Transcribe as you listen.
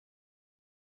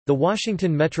The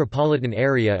Washington metropolitan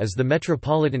area is the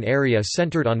metropolitan area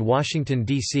centered on Washington,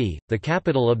 D.C., the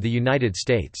capital of the United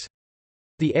States.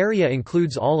 The area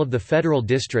includes all of the Federal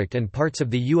District and parts of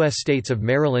the U.S. states of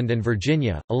Maryland and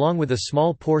Virginia, along with a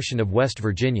small portion of West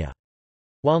Virginia.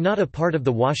 While not a part of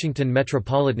the Washington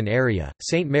metropolitan area,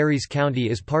 St. Mary's County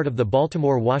is part of the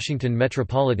Baltimore-Washington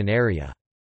metropolitan area.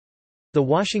 The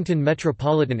Washington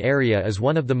metropolitan area is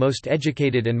one of the most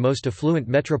educated and most affluent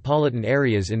metropolitan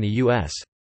areas in the U.S.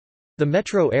 The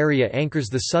metro area anchors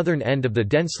the southern end of the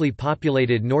densely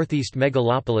populated northeast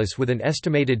megalopolis with an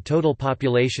estimated total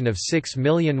population of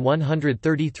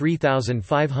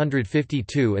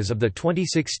 6,133,552 as of the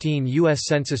 2016 U.S.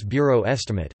 Census Bureau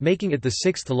estimate, making it the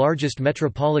sixth largest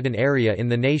metropolitan area in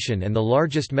the nation and the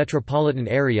largest metropolitan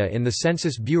area in the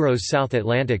Census Bureau's South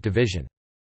Atlantic Division.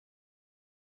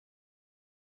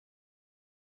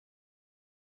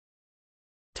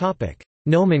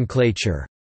 Nomenclature.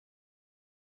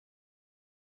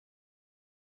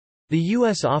 The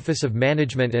U.S. Office of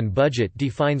Management and Budget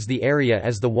defines the area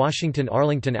as the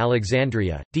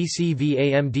Washington-Arlington-Alexandria,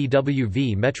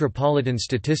 D.C.V.A.M.D.W.V. Metropolitan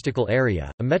Statistical Area,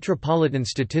 a metropolitan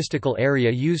statistical area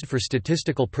used for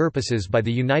statistical purposes by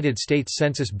the United States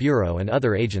Census Bureau and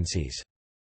other agencies.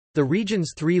 The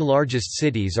region's three largest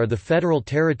cities are the Federal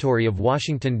Territory of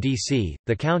Washington, D.C.,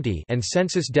 the County and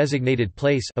Census-designated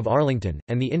place of Arlington,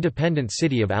 and the independent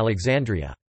city of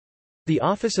Alexandria. The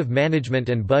Office of Management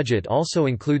and Budget also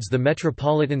includes the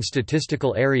Metropolitan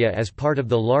Statistical Area as part of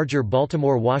the larger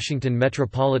Baltimore-Washington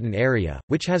metropolitan area,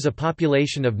 which has a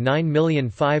population of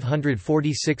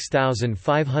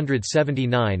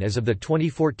 9,546,579 as of the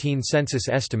 2014 census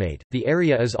estimate. The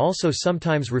area is also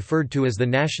sometimes referred to as the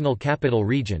National Capital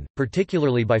Region,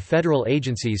 particularly by federal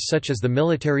agencies such as the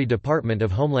Military Department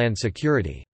of Homeland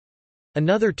Security.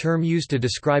 Another term used to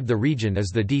describe the region is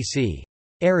the D.C.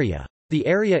 area. The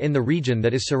area in the region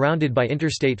that is surrounded by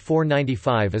Interstate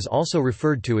 495 is also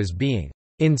referred to as being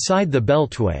inside the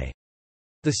Beltway.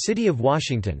 The city of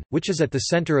Washington, which is at the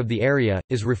center of the area,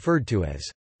 is referred to as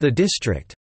the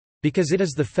District because it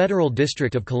is the federal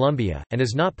District of Columbia, and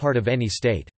is not part of any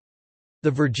state.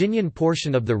 The Virginian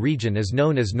portion of the region is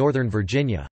known as Northern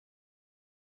Virginia.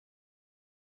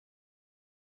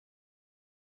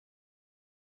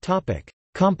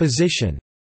 Composition.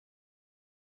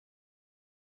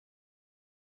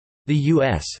 The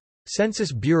U.S.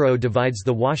 Census Bureau divides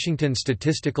the Washington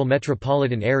Statistical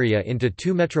Metropolitan Area into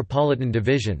two metropolitan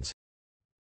divisions: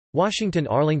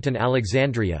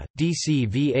 Washington-Arlington-Alexandria,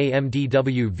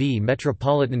 D.C.V.A.M.D.W.V.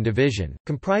 Metropolitan Division,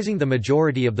 comprising the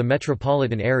majority of the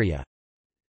metropolitan area;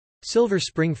 Silver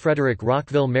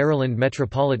Spring-Frederick-Rockville, Maryland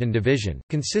Metropolitan Division,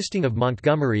 consisting of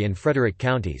Montgomery and Frederick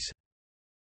counties.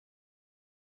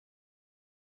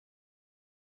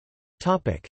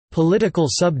 Political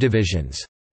subdivisions.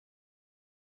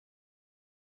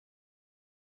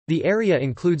 The area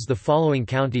includes the following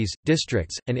counties,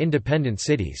 districts, and independent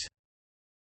cities.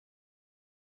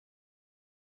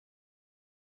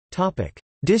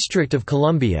 District of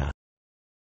Columbia.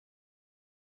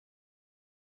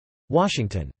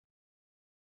 Washington.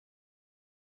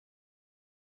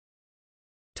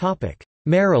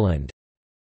 Maryland.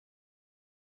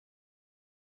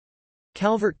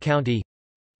 Calvert County,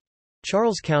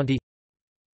 Charles County,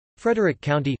 Frederick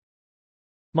County,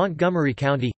 Montgomery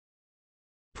County,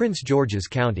 Prince George's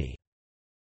County.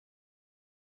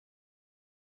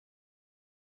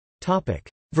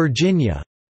 Virginia.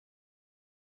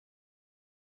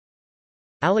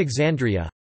 Alexandria,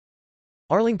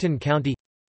 Arlington County,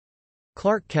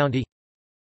 Clark County,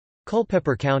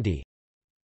 Culpeper County,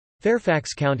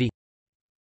 Fairfax County,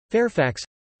 Fairfax,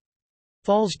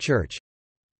 Falls Church,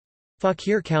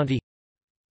 Fauquier County,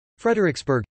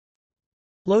 Fredericksburg,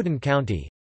 Loudoun County,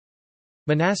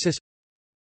 Manassas,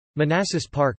 Manassas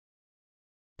Park,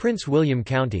 Prince William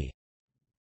County,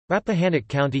 Rappahannock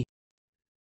County,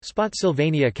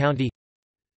 Spotsylvania County,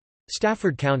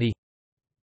 Stafford County,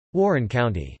 Warren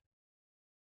County.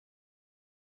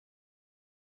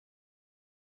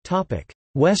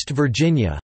 West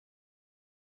Virginia.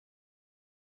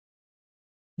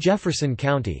 Jefferson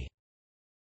County.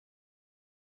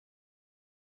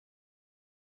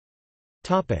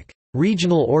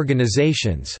 Regional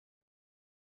organizations.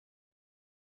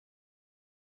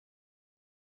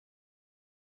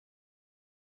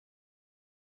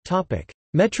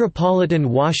 Metropolitan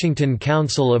Washington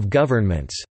Council of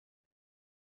Governments.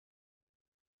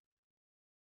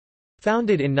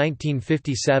 Founded in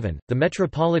 1957, the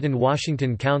Metropolitan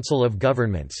Washington Council of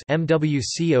Governments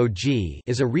 (MWCOG)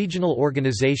 is a regional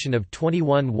organization of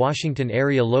 21 Washington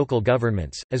area local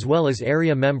governments, as well as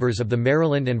area members of the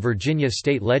Maryland and Virginia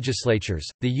state legislatures,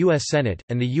 the U.S. Senate,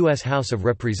 and the U.S. House of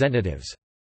Representatives.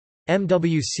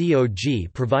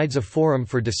 MWCOG provides a forum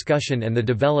for discussion and the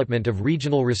development of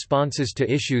regional responses to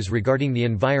issues regarding the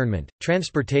environment,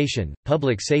 transportation,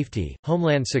 public safety,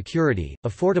 homeland security,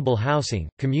 affordable housing,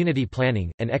 community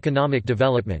planning, and economic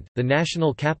development. The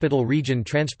National Capital Region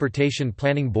Transportation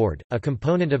Planning Board, a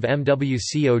component of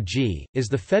MWCOG, is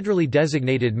the federally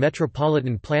designated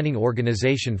metropolitan planning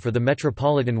organization for the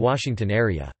metropolitan Washington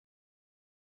area.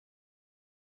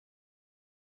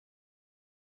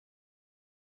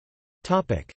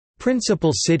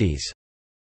 Principal cities.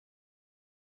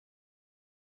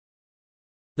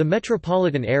 The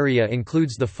metropolitan area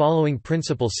includes the following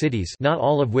principal cities, not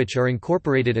all of which are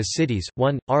incorporated as cities.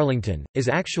 1. Arlington, is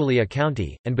actually a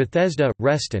county, and Bethesda,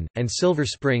 Reston, and Silver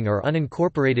Spring are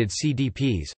unincorporated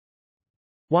CDPs.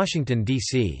 Washington,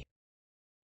 D.C.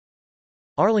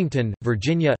 Arlington,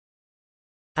 Virginia.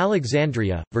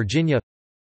 Alexandria, Virginia.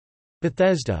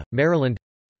 Bethesda, Maryland.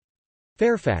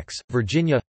 Fairfax,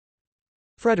 Virginia.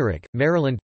 Frederick,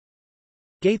 Maryland.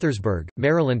 Gaithersburg,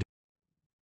 Maryland.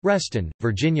 Reston,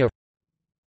 Virginia.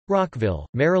 Rockville,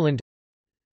 Maryland.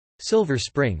 Silver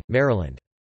Spring, Maryland.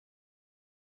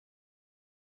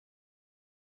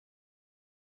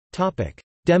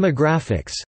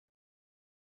 Demographics.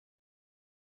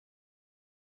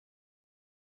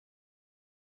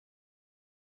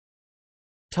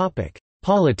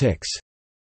 Politics.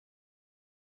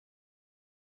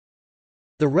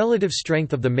 The relative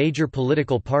strength of the major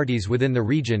political parties within the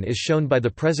region is shown by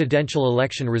the presidential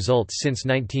election results since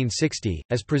 1960,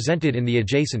 as presented in the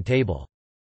adjacent table.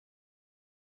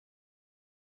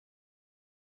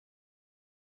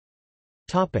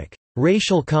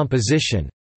 Racial composition.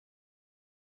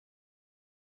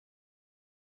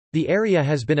 The area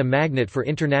has been a magnet for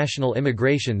international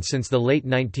immigration since the late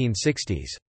 1960s.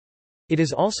 It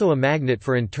is also a magnet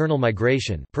for internal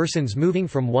migration, persons moving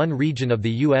from one region of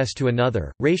the U.S. to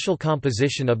another. Racial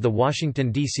composition of the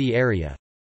Washington, D.C. area.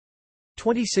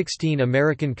 2016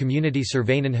 American Community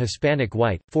Survey: Hispanic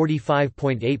white,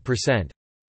 45.8%.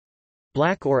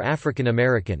 Black or African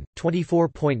American,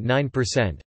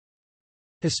 24.9%.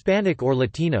 Hispanic or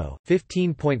Latino,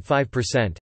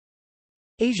 15.5%.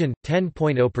 Asian,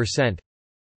 10.0%.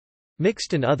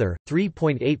 Mixed and other,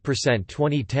 3.8%.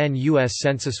 2010 U.S.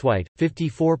 Census white,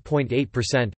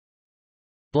 54.8%.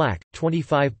 Black,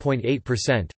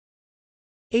 25.8%.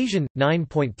 Asian,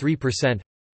 9.3%.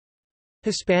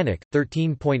 Hispanic,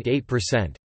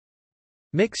 13.8%.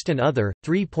 Mixed and other,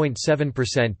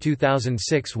 3.7%.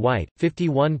 2006 white,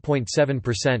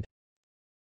 51.7%.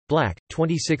 Black,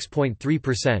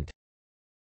 26.3%.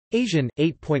 Asian,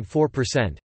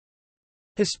 8.4%.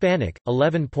 Hispanic,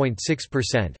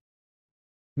 11.6%.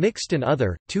 Mixed and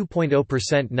other, 2.0%.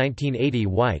 1980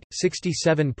 white,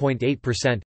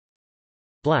 67.8%.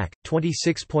 Black,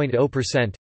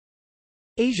 26.0%.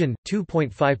 Asian,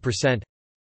 2.5%.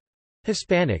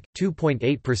 Hispanic,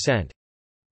 2.8%.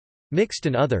 Mixed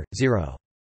and other,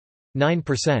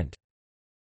 0.9%.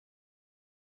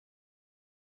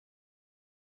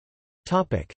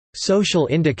 Social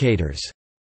indicators.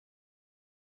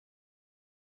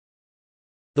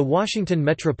 The Washington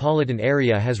metropolitan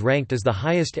area has ranked as the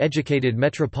highest educated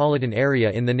metropolitan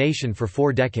area in the nation for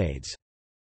 4 decades.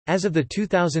 As of the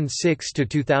 2006 to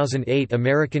 2008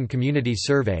 American Community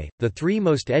Survey, the 3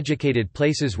 most educated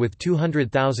places with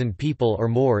 200,000 people or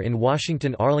more in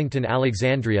Washington, Arlington,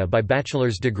 Alexandria by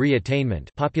bachelor's degree attainment,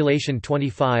 population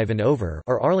 25 and over,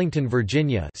 are Arlington,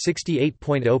 Virginia,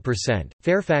 68.0%,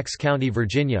 Fairfax County,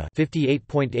 Virginia,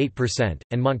 58.8%,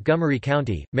 and Montgomery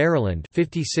County, Maryland,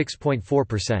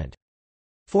 56.4%.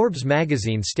 Forbes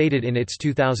magazine stated in its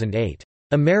 2008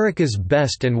 America's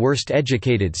Best and Worst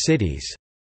Educated Cities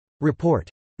report,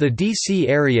 "The D.C.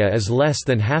 area is less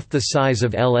than half the size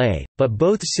of L.A., but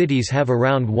both cities have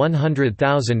around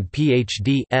 100,000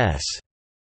 Ph.D.s."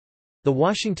 The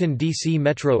Washington, D.C.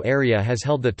 metro area has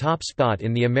held the top spot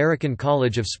in the American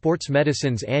College of Sports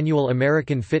Medicine's annual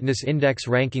American Fitness Index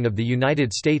ranking of the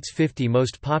United States' 50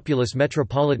 most populous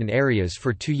metropolitan areas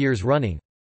for 2 years running.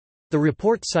 The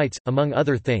report cites, among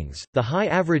other things, the high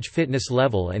average fitness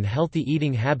level and healthy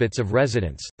eating habits of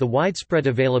residents, the widespread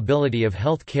availability of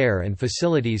health care and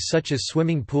facilities such as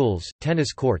swimming pools,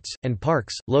 tennis courts, and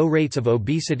parks, low rates of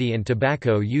obesity and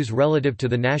tobacco use relative to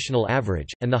the national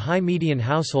average, and the high median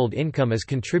household income as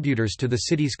contributors to the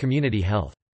city's community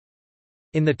health.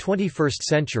 In the 21st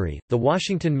century, the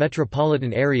Washington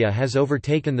metropolitan area has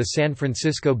overtaken the San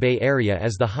Francisco Bay Area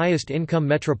as the highest-income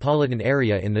metropolitan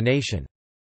area in the nation.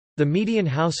 The median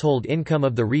household income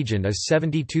of the region is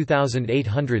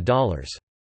 $72,800.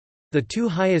 The two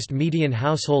highest median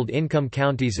household income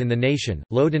counties in the nation,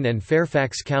 Loudoun and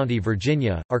Fairfax County,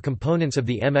 Virginia, are components of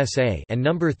the MSA, and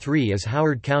number 3 is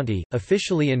Howard County,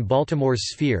 officially in Baltimore's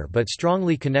sphere but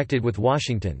strongly connected with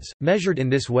Washington's. Measured in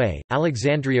this way,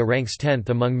 Alexandria ranks 10th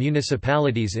among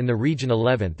municipalities in the region,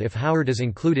 11th if Howard is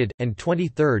included, and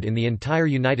 23rd in the entire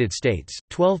United States.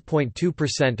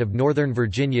 12.2% of Northern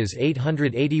Virginia's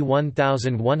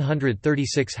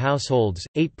 881,136 households,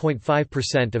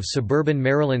 8.5% of suburban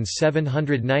Maryland's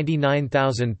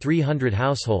 799,300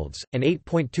 households, and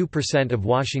 8.2% of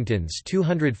Washington's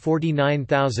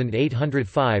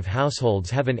 249,805 households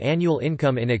have an annual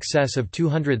income in excess of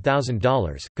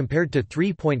 $200,000, compared to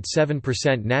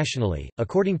 3.7% nationally.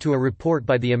 According to a report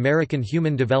by the American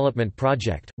Human Development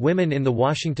Project, women in the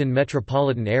Washington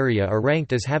metropolitan area are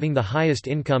ranked as having the highest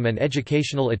income and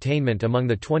educational attainment among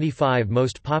the 25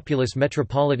 most populous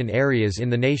metropolitan areas in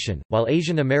the nation, while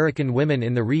Asian American women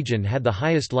in the region had the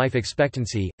highest life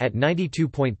expectancy, at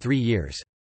 92.3 years.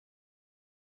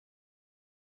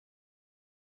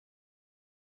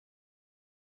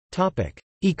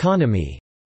 Economy.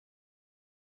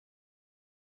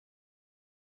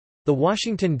 The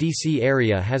Washington, D.C.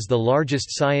 area has the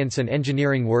largest science and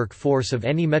engineering workforce of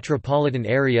any metropolitan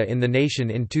area in the nation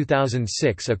in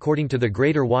 2006 according to the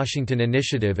Greater Washington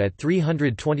Initiative at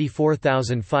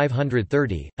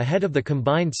 324,530, ahead of the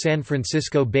combined San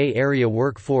Francisco Bay Area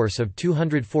workforce of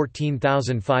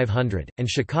 214,500, and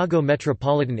Chicago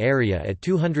metropolitan area at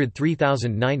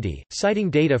 203,090, citing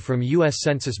data from U.S.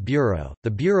 Census Bureau, the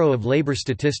Bureau of Labor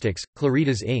Statistics,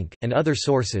 Claritas Inc., and other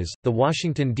sources. The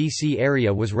Washington, D.C.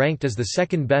 area was ranked as the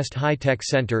second-best high-tech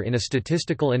center in a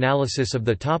statistical analysis of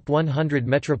the top 100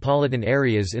 metropolitan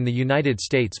areas in the United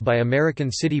States by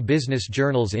American City Business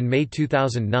Journals in May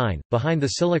 2009, behind the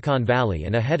Silicon Valley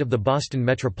and ahead of the Boston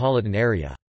metropolitan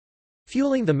area.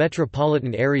 Fueling the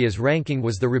metropolitan area's ranking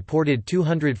was the reported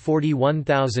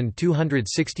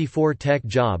 241,264 tech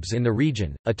jobs in the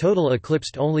region, a total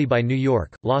eclipsed only by New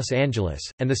York, Los Angeles,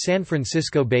 and the San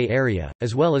Francisco Bay Area,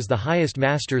 as well as the highest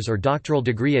master's or doctoral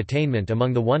degree attainment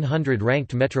among the 100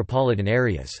 ranked metropolitan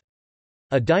areas.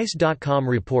 A Dice.com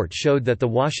report showed that the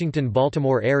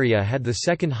Washington-Baltimore area had the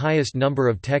second highest number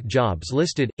of tech jobs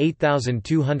listed,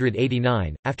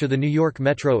 8,289, after the New York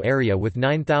metro area with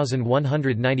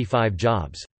 9,195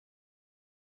 jobs.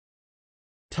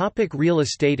 Real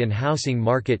estate and housing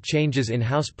market. Changes in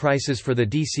house prices for the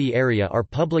D.C. area are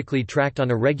publicly tracked on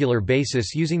a regular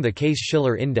basis using the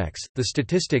Case-Shiller Index. The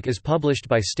statistic is published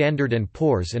by Standard &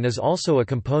 Poor's and is also a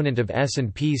component of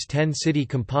S&P's 10-city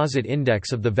composite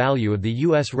index of the value of the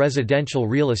U.S. residential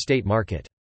real estate market.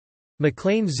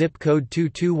 McLean zip code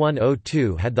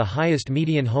 22102 had the highest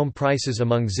median home prices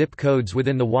among zip codes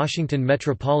within the Washington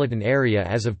metropolitan area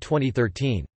as of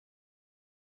 2013.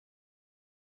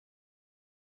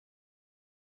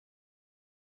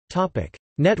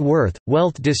 Net worth,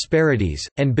 wealth disparities,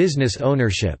 and business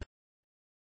ownership.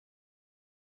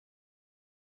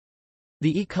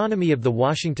 The economy of the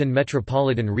Washington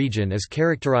metropolitan region is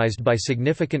characterized by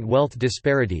significant wealth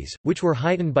disparities, which were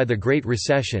heightened by the Great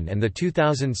Recession and the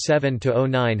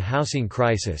 2007–09 housing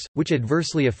crisis, which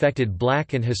adversely affected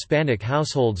Black and Hispanic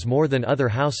households more than other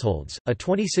households. A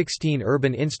 2016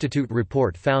 Urban Institute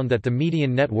report found that the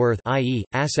median net worth, i.e.,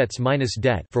 assets minus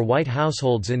debt, for white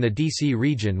households in the D.C.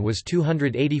 region was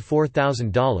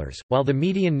 $284,000, while the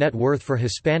median net worth for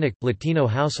Hispanic, Latino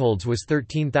households was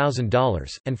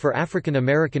 $13,000, and for African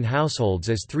American households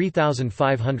is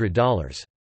 $3,500.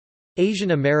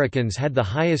 Asian Americans had the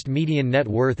highest median net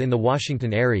worth in the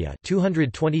Washington area,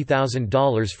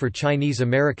 $220,000 for Chinese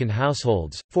American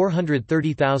households,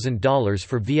 $430,000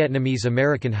 for Vietnamese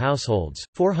American households,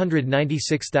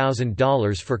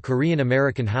 $496,000 for Korean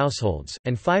American households,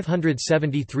 and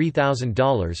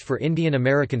 $573,000 for Indian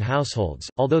American households.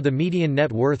 Although the median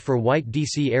net worth for white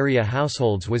D.C. area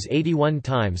households was 81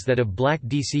 times that of black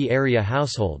D.C. area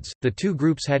households, the two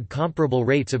groups had comparable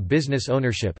rates of business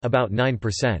ownership, about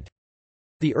 9%.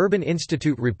 The Urban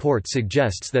Institute report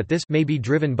suggests that this may be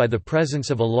driven by the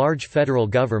presence of a large federal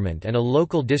government and a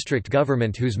local district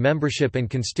government whose membership and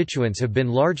constituents have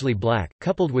been largely black,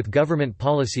 coupled with government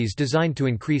policies designed to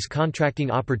increase contracting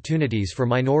opportunities for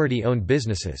minority-owned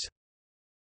businesses.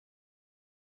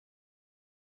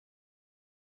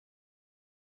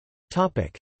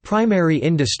 Primary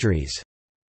industries.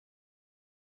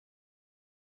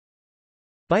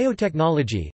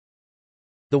 Biotechnology.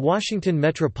 The Washington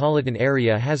metropolitan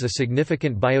area has a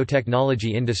significant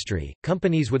biotechnology industry.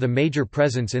 Companies with a major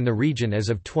presence in the region as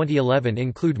of 2011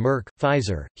 include Merck,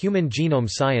 Pfizer, Human Genome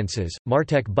Sciences,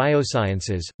 Martech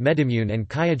Biosciences, MedImmune, and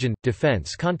QIAGEN.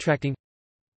 Defense contracting.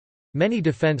 Many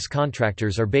defense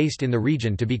contractors are based in the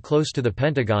region to be close to the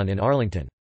Pentagon in Arlington.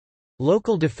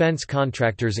 Local defense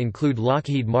contractors include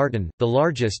Lockheed Martin, the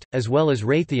largest, as well as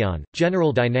Raytheon,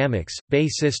 General Dynamics, BAE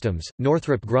Systems,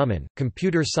 Northrop Grumman,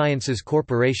 Computer Sciences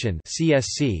Corporation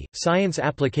 (CSC), Science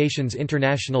Applications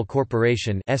International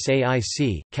Corporation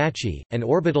 (SAIC), CACI, and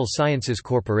Orbital Sciences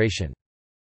Corporation.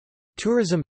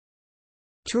 Tourism.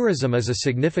 Tourism is a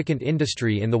significant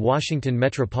industry in the Washington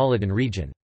metropolitan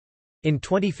region. In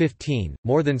 2015,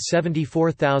 more than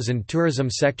 74,000 tourism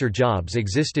sector jobs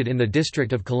existed in the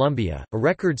District of Columbia. A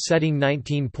record-setting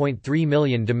 19.3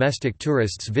 million domestic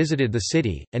tourists visited the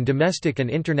city, and domestic and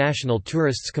international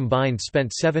tourists combined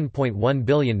spent $7.1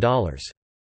 billion.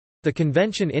 The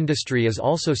convention industry is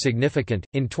also significant.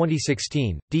 In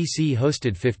 2016, D.C.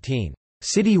 hosted 15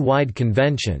 city-wide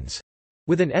conventions,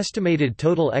 with an estimated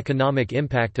total economic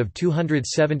impact of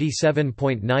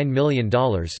 $277.9 million.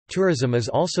 Tourism is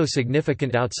also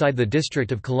significant outside the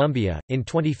District of Columbia. In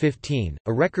 2015,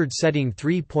 a record-setting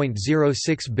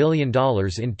 $3.06 billion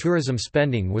in tourism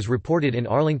spending was reported in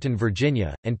Arlington,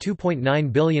 Virginia, and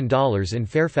 $2.9 billion in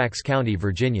Fairfax County,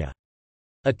 Virginia.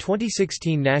 A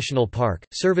 2016 National Park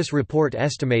Service report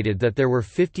estimated that there were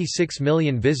 56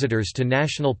 million visitors to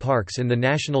national parks in the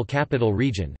National Capital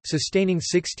Region, sustaining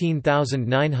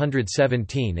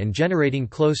 16,917 and generating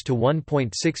close to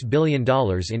 $1.6 billion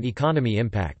in economy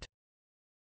impact.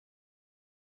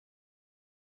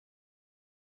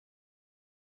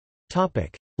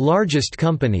 Largest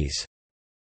companies.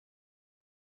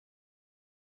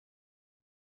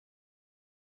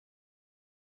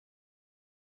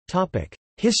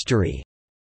 History.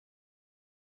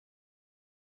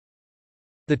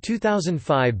 The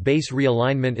 2005 base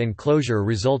realignment and closure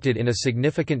resulted in a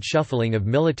significant shuffling of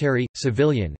military,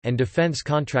 civilian, and defense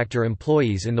contractor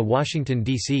employees in the Washington,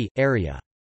 D.C., area.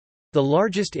 The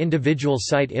largest individual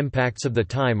site impacts of the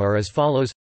time are as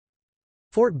follows.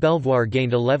 Fort Belvoir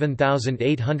gained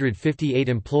 11,858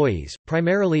 employees,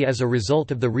 primarily as a result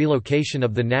of the relocation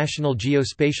of the National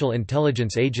Geospatial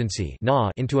Intelligence Agency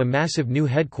into a massive new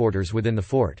headquarters within the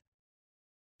fort.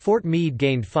 Fort Meade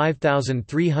gained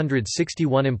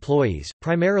 5,361 employees,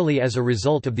 primarily as a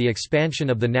result of the expansion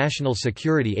of the National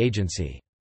Security Agency.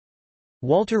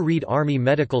 Walter Reed Army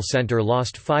Medical Center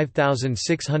lost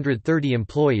 5,630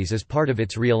 employees as part of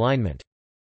its realignment.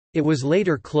 It was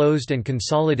later closed and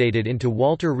consolidated into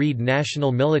Walter Reed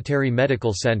National Military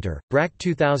Medical Center. BRAC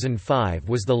 2005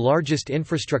 was the largest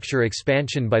infrastructure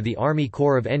expansion by the Army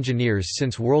Corps of Engineers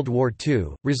since World War II,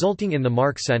 resulting in the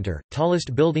Mark Center,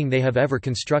 tallest building they have ever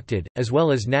constructed, as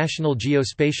well as National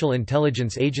Geospatial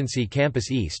Intelligence Agency Campus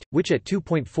East, which at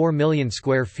 2.4 million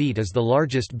square feet is the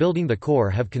largest building the Corps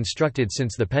have constructed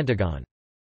since the Pentagon.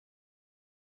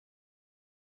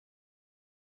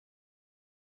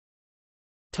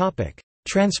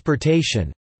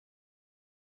 Transportation.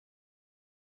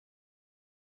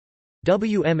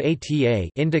 WMATA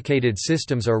indicated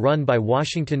systems are run by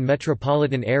Washington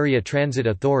Metropolitan Area Transit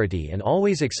Authority and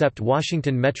always accept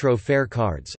Washington Metro fare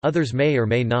cards, others may or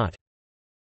may not.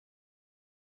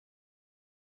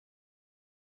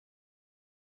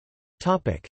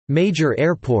 Major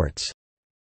airports.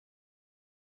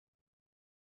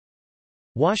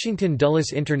 Washington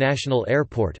Dulles International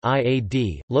Airport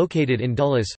 (IAD), located in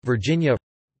Dulles, Virginia.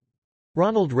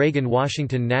 Ronald Reagan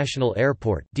Washington National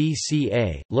Airport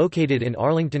 (DCA), located in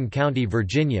Arlington County,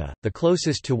 Virginia, the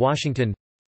closest to Washington.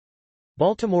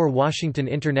 Baltimore Washington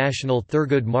International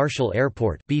Thurgood Marshall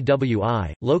Airport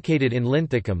 (BWI), located in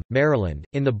Linthicum, Maryland,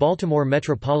 in the Baltimore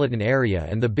metropolitan area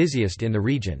and the busiest in the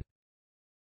region.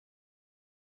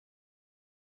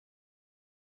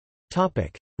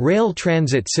 Rail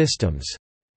transit systems.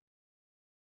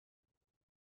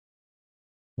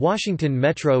 Washington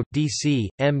Metro, DC,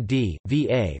 MD,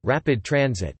 VA Rapid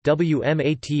Transit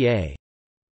WMATA.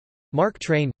 MARC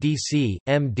Train, DC,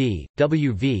 MD,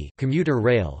 WV Commuter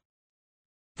Rail.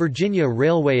 Virginia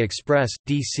Railway Express,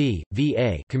 DC,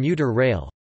 VA Commuter Rail.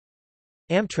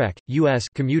 Amtrak, U.S.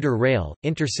 Commuter Rail,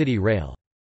 Intercity Rail.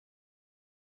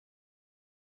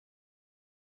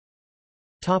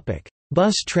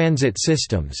 Bus transit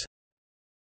systems.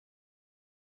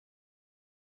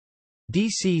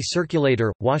 DC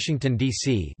Circulator, Washington,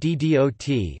 D.C.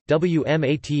 DDOT,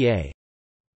 WMATA.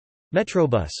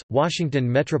 Metrobus,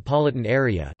 Washington Metropolitan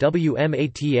Area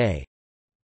WMATA.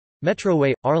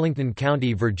 Metroway, Arlington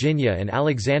County, Virginia and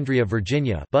Alexandria,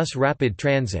 Virginia Bus Rapid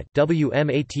Transit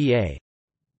WMATA.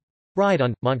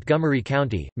 Ride-on, Montgomery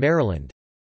County, Maryland.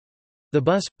 The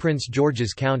Bus, Prince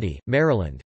George's County,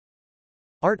 Maryland.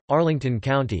 Art, Arlington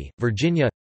County, Virginia.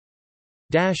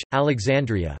 Dash,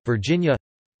 Alexandria, Virginia.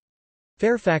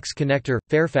 Fairfax Connector,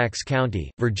 Fairfax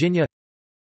County, Virginia.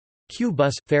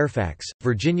 Q-Bus, Fairfax,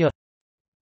 Virginia.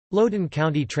 Loudoun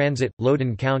County Transit,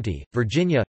 Loudoun County,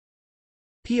 Virginia.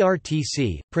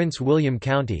 PRTC, Prince William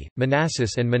County,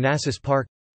 Manassas and Manassas Park.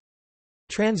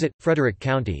 Transit, Frederick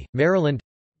County, Maryland.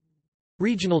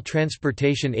 Regional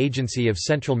Transportation Agency of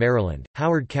Central Maryland,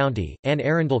 Howard County, Anne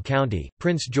Arundel County,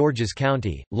 Prince George's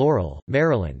County, Laurel,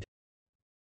 Maryland.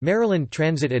 Maryland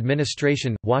Transit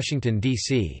Administration, Washington,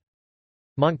 D.C.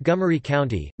 Montgomery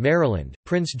County, Maryland,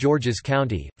 Prince George's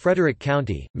County, Frederick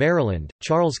County, Maryland,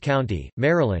 Charles County,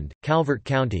 Maryland, Calvert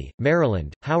County,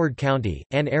 Maryland, Howard County,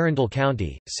 Anne Arundel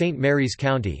County, St. Mary's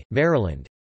County, Maryland.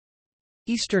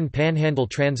 Eastern Panhandle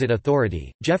Transit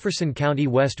Authority, Jefferson County,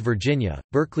 West Virginia,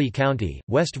 Berkeley County,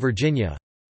 West Virginia.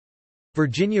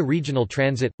 Virginia Regional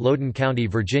Transit, Loudoun County,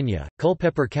 Virginia,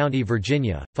 Culpeper County,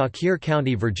 Virginia, Fauquier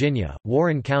County, Virginia,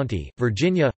 Warren County,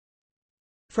 Virginia.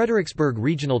 Fredericksburg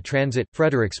Regional Transit,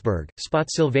 Fredericksburg,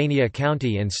 Spotsylvania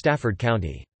County and Stafford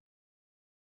County.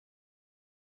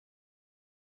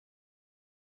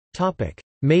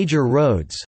 Major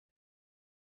roads.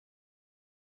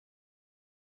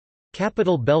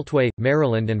 Capital Beltway,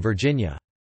 Maryland and Virginia.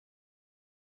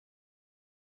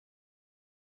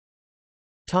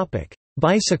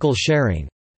 Bicycle sharing.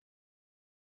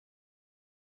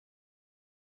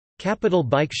 Capital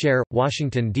Bike Share,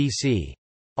 Washington, D.C.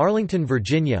 Arlington,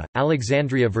 Virginia,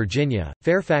 Alexandria, Virginia,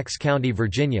 Fairfax County,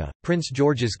 Virginia, Prince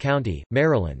George's County,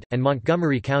 Maryland, and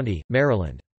Montgomery County,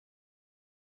 Maryland.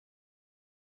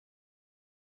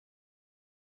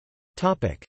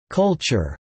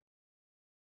 Culture.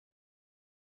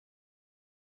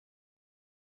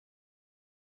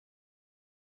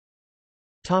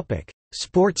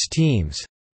 Sports teams.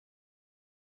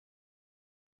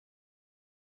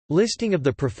 Listing of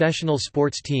the professional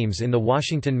sports teams in the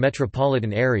Washington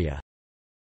metropolitan area.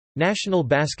 National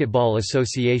Basketball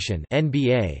Association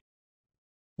 (NBA).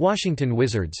 Washington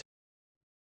Wizards.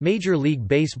 Major League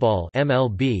Baseball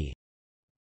 (MLB).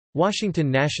 Washington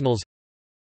Nationals.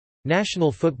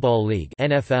 National Football League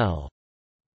 (NFL).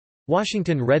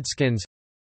 Washington Redskins.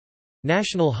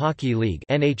 National Hockey League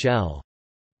 (NHL).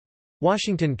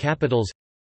 Washington Capitals.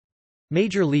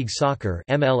 Major League Soccer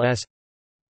 (MLS).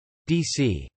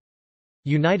 D.C.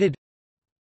 United.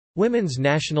 Women's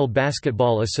National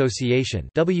Basketball Association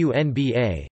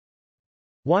 (WNBA).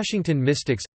 Washington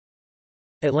Mystics.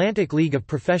 Atlantic League of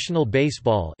Professional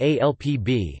Baseball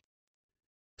 (ALPB).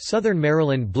 Southern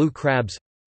Maryland Blue Crabs.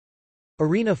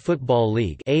 Arena Football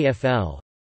League (AFL).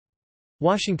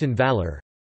 Washington Valor.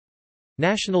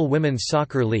 National Women's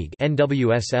Soccer League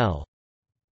 (NWSL).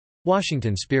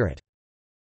 Washington Spirit.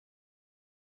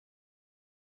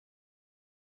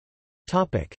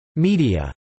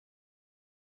 Media.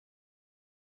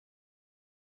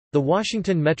 The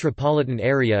Washington metropolitan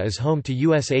area is home to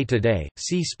USA Today,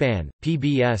 C-SPAN,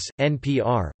 PBS,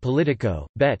 NPR, Politico,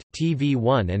 BET,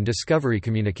 TV1 and Discovery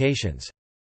Communications.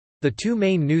 The two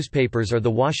main newspapers are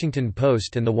The Washington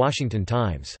Post and The Washington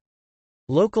Times.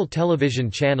 Local television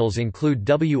channels include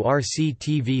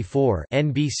WRC-TV4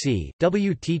 (NBC),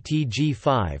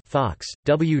 WTTG5 (Fox),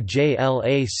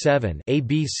 WJLA7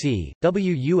 (ABC),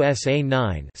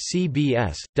 WUSA9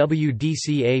 (CBS),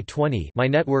 WDCA20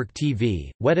 MyNetwork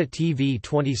TV, Weta TV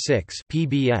 26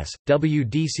 (PBS),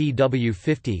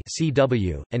 WDCW50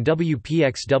 (CW), and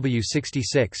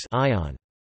WPXW66 (ION).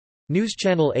 News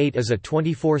Channel 8 is a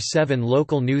 24/7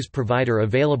 local news provider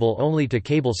available only to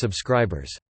cable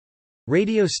subscribers.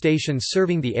 Radio stations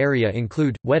serving the area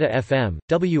include, Weta FM,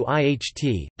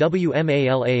 WIHT,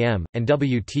 WMAL-AM, and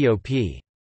WTOP.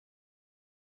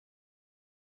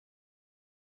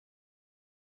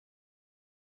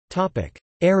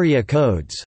 Area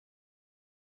codes.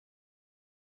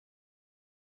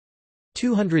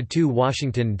 202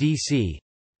 Washington, D.C.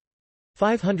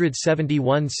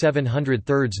 571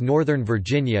 703 Northern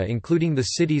Virginia including the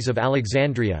cities of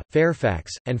Alexandria,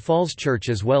 Fairfax, and Falls Church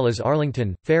as well as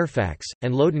Arlington, Fairfax,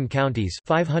 and Loudoun counties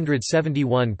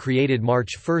 571 created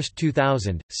March 1,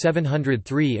 2000,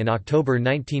 703 in October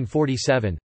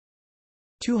 1947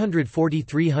 240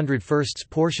 301st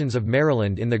portions of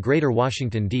Maryland in the Greater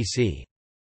Washington, D.C.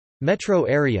 metro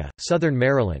area, Southern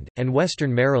Maryland, and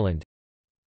Western Maryland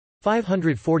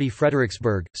 540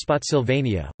 Fredericksburg,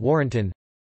 Spotsylvania, Warrenton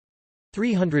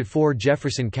 304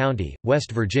 Jefferson County,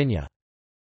 West Virginia.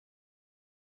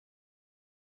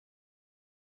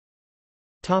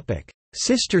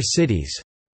 Sister cities.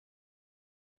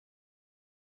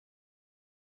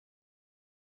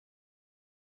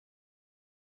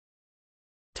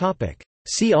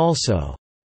 See also: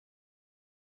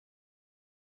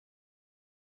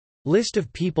 List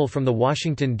of people from the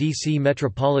Washington, D.C.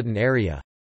 metropolitan area,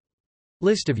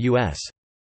 List of U.S.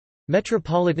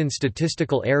 metropolitan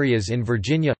statistical areas in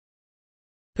Virginia,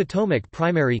 Potomac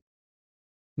Primary,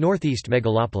 Northeast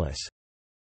Megalopolis.